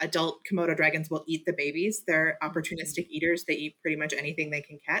because adult Komodo dragons will eat the babies. They're opportunistic eaters. They eat pretty much anything they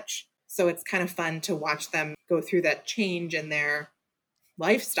can catch. So it's kind of fun to watch them go through that change in their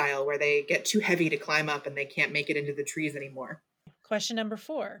lifestyle where they get too heavy to climb up and they can't make it into the trees anymore. Question number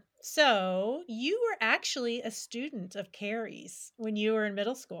 4. So you were actually a student of Carrie's when you were in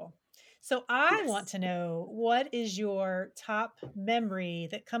middle school. So I want to know, what is your top memory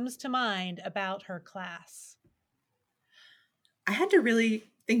that comes to mind about her class? I had to really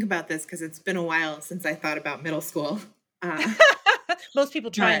think about this because it's been a while since I thought about middle school. Most people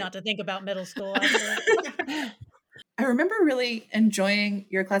try not to think about middle school. I remember really enjoying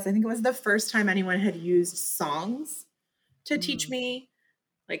your class. I think it was the first time anyone had used songs to teach me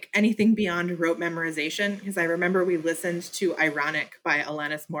like anything beyond rote memorization, because I remember we listened to Ironic by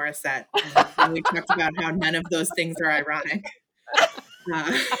Alanis Morissette, and we talked about how none of those things are ironic.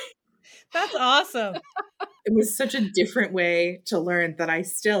 That's awesome. It was such a different way to learn that I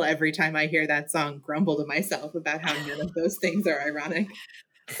still, every time I hear that song, grumble to myself about how none of those things are ironic.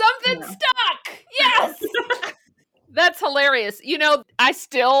 Something stuck. Yes. That's hilarious. You know, I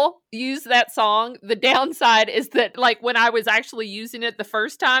still use that song. The downside is that, like, when I was actually using it the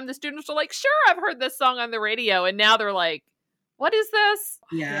first time, the students were like, sure, I've heard this song on the radio. And now they're like, what is this?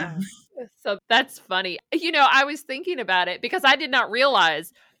 Yeah. So that's funny. You know, I was thinking about it because I did not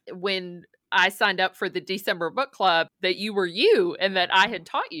realize when I signed up for the December book club that you were you and that I had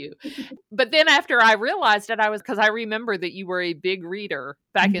taught you. But then after I realized it, because I remember that you were a big reader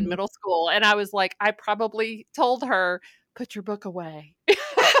back in middle school. And I was like, I probably told her, put your book away.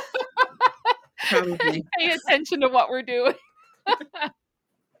 Probably. Pay attention to what we're doing.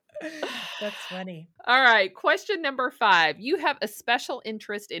 That's funny. All right. Question number 5. You have a special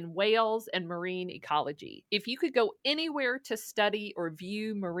interest in whales and marine ecology. If you could go anywhere to study or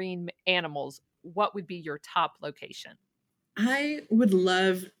view marine animals, what would be your top location? I would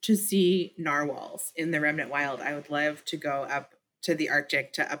love to see narwhals in the remnant wild. I would love to go up to the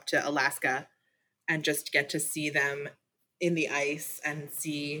Arctic, up to Alaska, and just get to see them in the ice and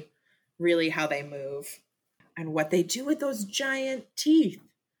see really how they move and what they do with those giant teeth.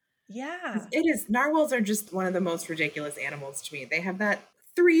 Yeah. Narwhals are just one of the most ridiculous animals to me. They have that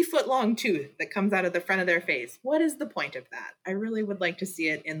 3-foot-long tooth that comes out of the front of their face. What is the point of that? I really would like to see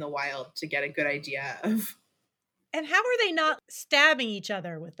it in the wild to get a good idea of. And how are they not stabbing each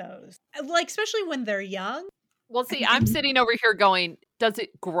other with those? Like, especially when they're young? Well, see, I'm sitting over here going, does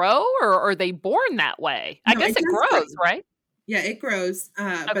it grow or are they born that way? I guess it grows, right? Yeah, it grows.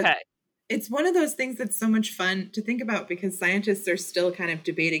 Okay. But it's one of those things that's so much fun to think about because scientists are still kind of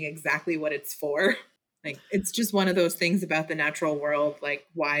debating exactly what it's for. Like, it's just one of those things about the natural world, like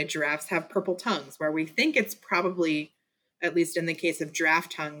why giraffes have purple tongues, where we think it's probably, at least in the case of giraffe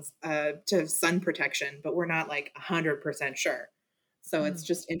tongues, to sun protection, but we're not like 100% sure. So it's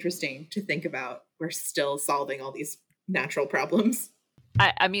just interesting to think about. We're still solving all these natural problems.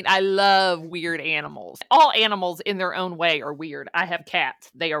 I mean, I love weird animals. All animals in their own way are weird. I have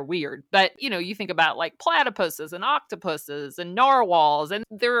cats. They are weird. But, you know, you think about like platypuses and octopuses and narwhals, and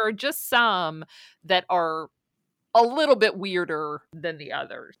there are just some that are a little bit weirder than the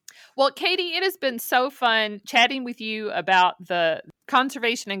others. Well, Katy, it has been so fun chatting with you about the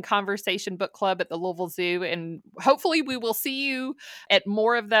Conservation and Conversation Book Club at the Louisville Zoo. And hopefully we will see you at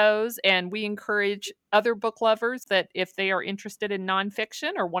more of those. And we encourage other book lovers that if they are interested in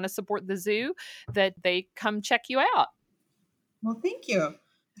nonfiction or want to support the zoo, that they come check you out. Well, thank you. I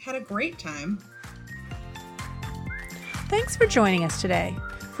had a great time. Thanks for joining us today.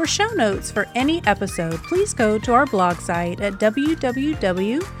 For show notes for any episode, please go to our blog site at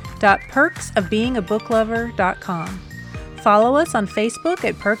www.perksofbeingabooklover.com. Follow us on Facebook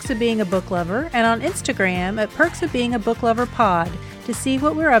at Perks of Being a Book Lover and on Instagram at Perks of Being a Book Lover Pod to see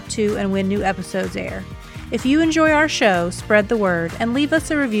what we're up to and when new episodes air. If you enjoy our show, spread the word and leave us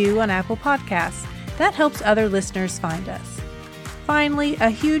a review on Apple Podcasts. That helps other listeners find us. Finally,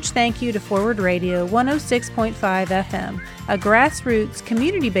 a huge thank you to Forward Radio 106.5 FM, a grassroots,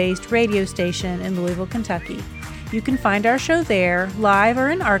 community-based radio station in Louisville, Kentucky. You can find our show there, live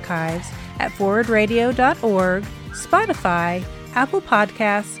or in archives, at forwardradio.org, Spotify, Apple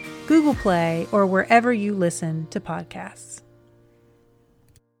Podcasts, Google Play, or wherever you listen to podcasts.